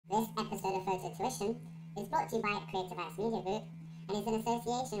This episode of Photo Tuition is brought to you by Creative Arts Media Group and is in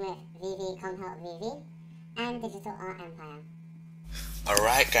association with VV Comphelp VV and Digital Art Empire.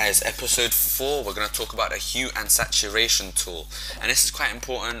 Alright guys, episode 4, we're going to talk about a hue and saturation tool. And this is quite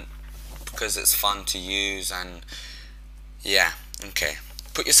important because it's fun to use and yeah, okay.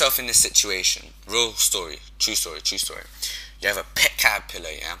 Put yourself in this situation. Real story, true story. You have a pet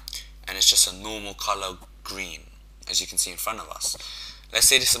caterpillar, yeah? And it's just a normal color green, as you can see in front of us. Let's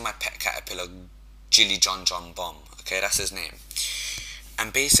say this is my pet caterpillar, Jilly John John Bomb. Okay, that's his name.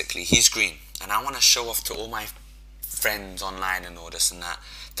 And basically, he's green. And I want to show off to all my friends online and all this and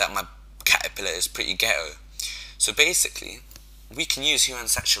that my caterpillar is pretty ghetto. So basically, we can use hue and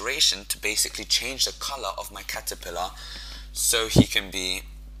saturation to basically change the color of my caterpillar so he can be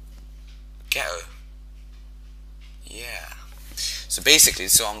ghetto. Yeah. So basically,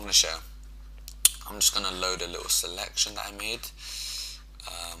 this is what I'm going to show. I'm just going to load a little selection that I made.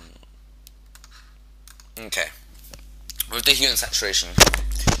 Okay. With the hue and saturation,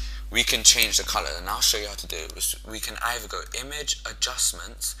 we can change the color, and I'll show you how to do it. We can either go image,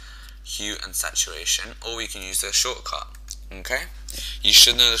 adjustments, hue and saturation, or we can use the shortcut. Okay? You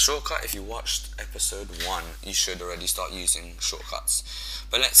should know the shortcut. If you watched episode 1, you should already start using shortcuts.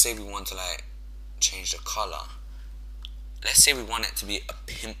 But let's say we want to like change the color. Let's say we want it to be a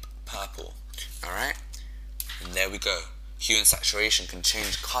pimp purple. Alright? And there we go. Hue and saturation can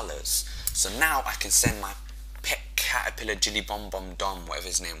change colors. So now I can send my pet caterpillar Jilly Bomb Bomb Dom, whatever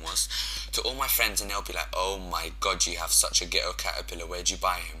his name was, to all my friends, and they'll be like, oh my god, you have such a ghetto caterpillar, where'd you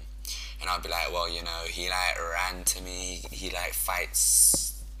buy him? And I'll be like, well, you know, he like ran to me, he like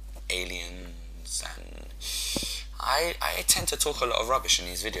fights aliens, and I tend to talk a lot of rubbish in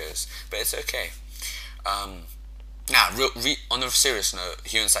these videos, but it's okay. Now, on a serious note,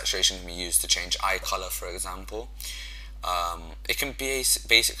 hue and saturation can be used to change eye color, for example. It can be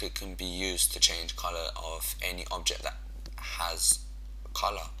basically can be used to change color of any object that has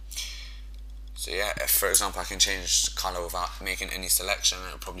color. So yeah, if, for example, I can change color without making any selection,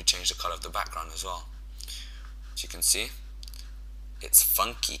 it'll probably change the color of the background as well. As you can see, it's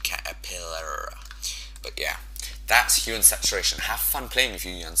funky caterpillar. But yeah, that's hue and saturation. Have fun playing with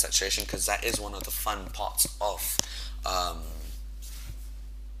hue and saturation, because that is one of the fun parts of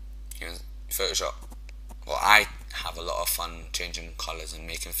Photoshop. Well, I have a lot of fun changing colors and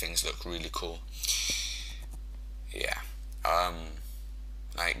making things look really cool. Yeah.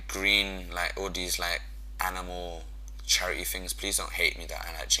 Like green, like all these like animal charity things, please don't hate me that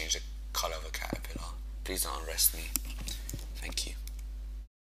I like change the color of a caterpillar. Please don't arrest me. Thank you.